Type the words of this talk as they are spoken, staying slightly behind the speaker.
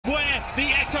The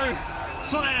Echo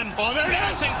Slam. Oh, there it is.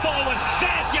 Bouncing forward.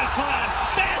 There's your slam.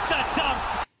 There's the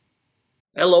dump.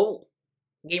 Hello,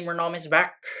 Gamer Nom is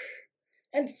back.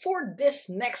 And for this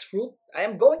next fruit, I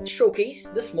am going to showcase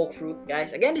the smoke fruit,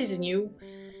 guys. Again, this is new.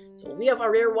 So we have a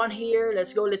rare one here.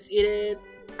 Let's go, let's eat it.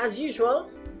 As usual,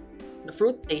 the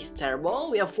fruit tastes terrible.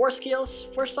 We have 4 skills.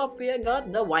 First up, we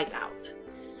got the whiteout.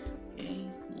 Okay.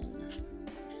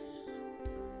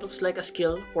 Looks like a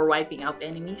skill for wiping out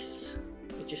enemies,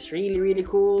 which is really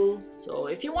cool. So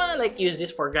if you wanna like use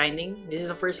this for grinding, this is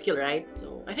the first skill, right?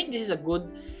 So I think this is a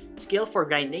good skill for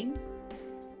grinding,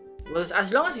 because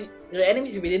as long as the enemy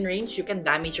is within range, you can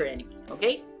damage your enemy.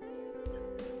 Okay.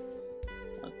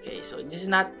 Okay, so this is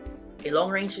not a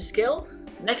long range skill.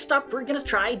 Next up, we're gonna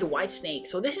try the white snake.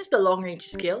 So this is the long range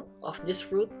skill of this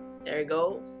fruit. There you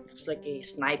go. It's like a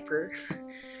sniper.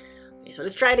 Okay, so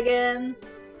let's try it again.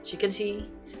 As you can see,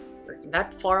 we're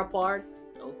that far apart.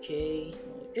 Okay, so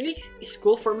it really is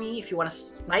cool for me if you want to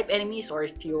snipe enemies or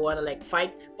if you want to like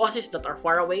fight bosses that are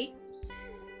far away.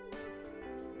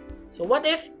 So what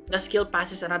if the skill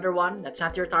passes another one that's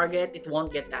not your target? It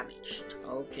won't get damaged.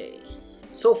 Okay.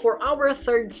 So for our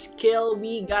third skill,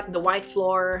 we got the white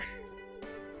floor.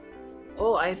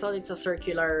 Oh, I thought it's a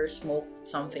circular smoke,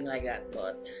 something like that,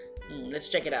 but let's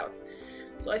check it out.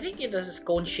 So I think it has a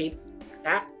cone-shaped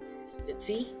attack. Let's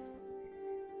see.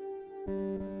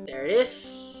 There it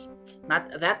is.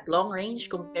 Not that long range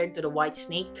compared to the white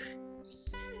snake.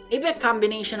 Maybe a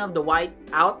combination of the white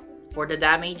out for the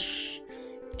damage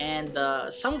and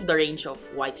some of the range of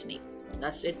white snake.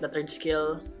 That's it, the third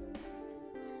skill.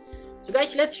 So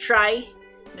guys, let's try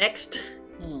next.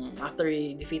 After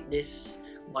we defeat this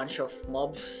bunch of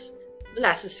mobs, the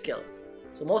last skill.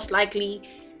 So most likely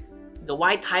the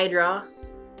white hydra.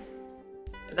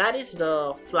 That is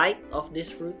the flight of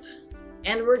this fruit,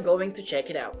 and we're going to check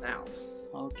it out now.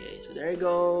 Okay, so there you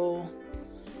go.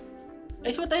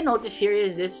 Guys, what I noticed here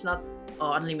is it's not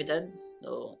unlimited.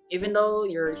 So even though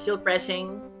you're still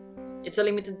pressing, it's a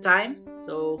limited time.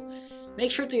 So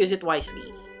make sure to use it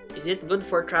wisely. Is it good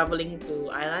for traveling to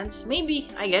islands? Maybe,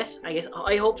 I guess.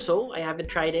 I hope so. I haven't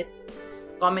tried it.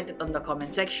 Comment it on the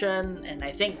comment section. And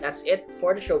I think that's it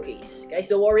for the showcase. Guys,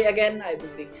 don't worry again. I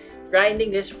will be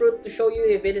grinding this fruit to show you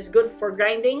if it is good for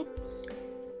grinding.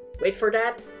 Wait for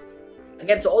that.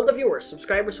 Again, to all the viewers,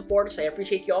 subscribers, supporters, I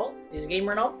appreciate you all. This is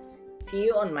Gamer Nom. See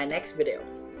you on my next video.